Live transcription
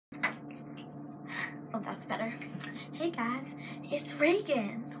Oh, that's better. Hey guys, it's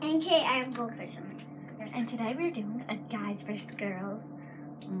Reagan. And Kate, I have goldfish on me. And today we're doing a guys versus girls.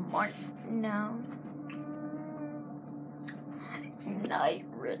 Night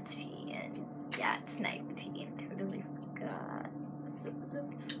routine. Yeah, it's night routine. Totally forgot. So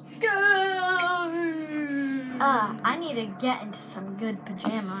let's go. I need to get into some good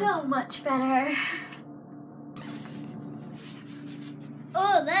pajamas. So much better.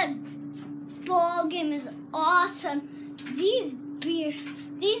 Oh, that ball game is awesome. These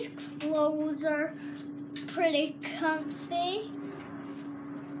clothes are pretty comfy.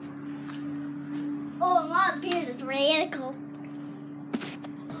 Oh, my beard is radical.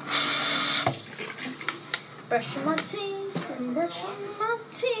 Brushing my teeth and brushing my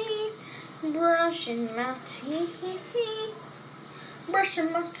teeth, brushing my teeth,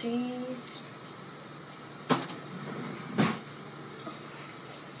 brushing my teeth.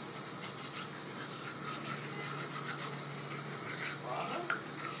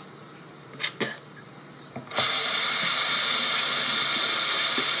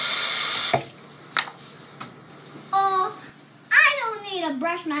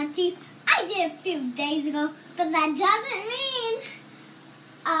 Brush my teeth. I did a few days ago, but that doesn't mean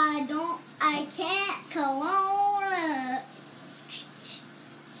I can't corona.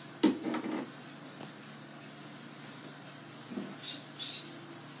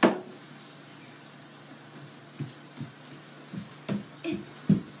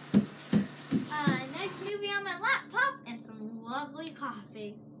 Next movie on my laptop and some lovely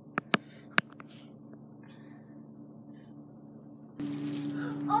coffee.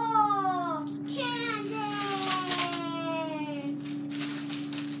 Oh, candy!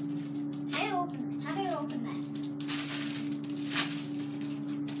 How do you open this?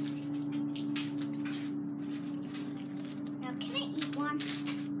 Now, can I eat one?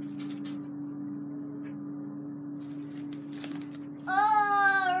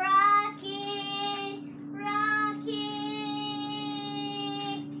 Oh, Rocky! Rocky!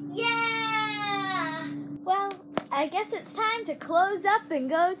 Yeah! Well, I guess it's time to close up and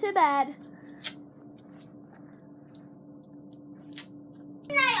go to bed.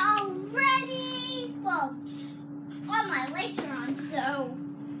 Night already. Well, all my lights are on, so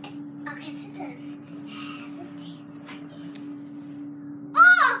I'll get to this. Have a dance party.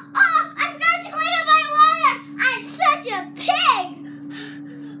 Oh! I forgot to clean up my water. I'm such a pig.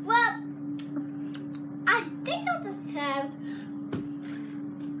 Well, I think I'll just have.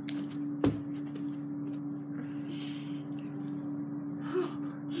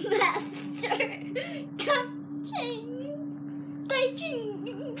 Master,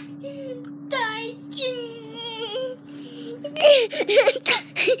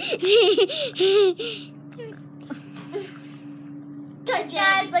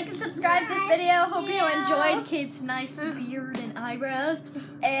 Guys, like and subscribe to this video. Hope you enjoyed Kate's nice beard and eyebrows.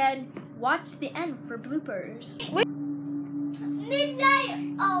 And watch the end for bloopers.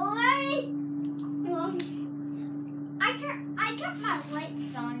 Midnight already. Well, I kept my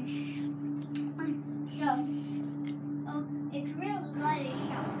lights on. So, it's really light,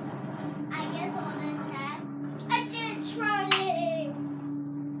 so I guess I'll just have a dance party.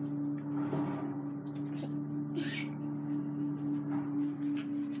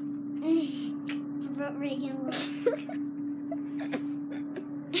 But Reagan will.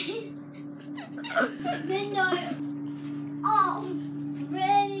 Midnight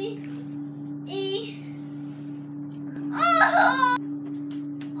already. Oh!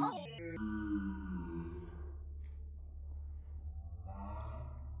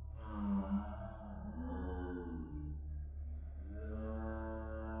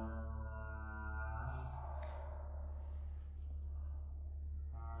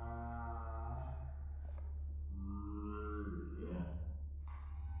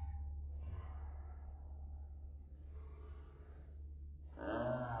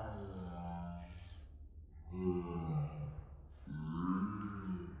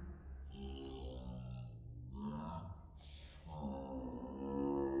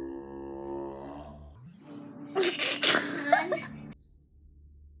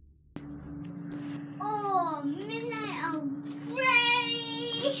 Oh, midnight already.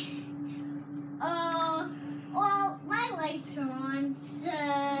 Well, my lights are on, so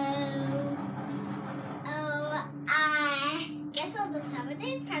I guess I'll just have a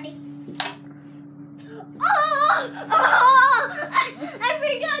dance party. Oh!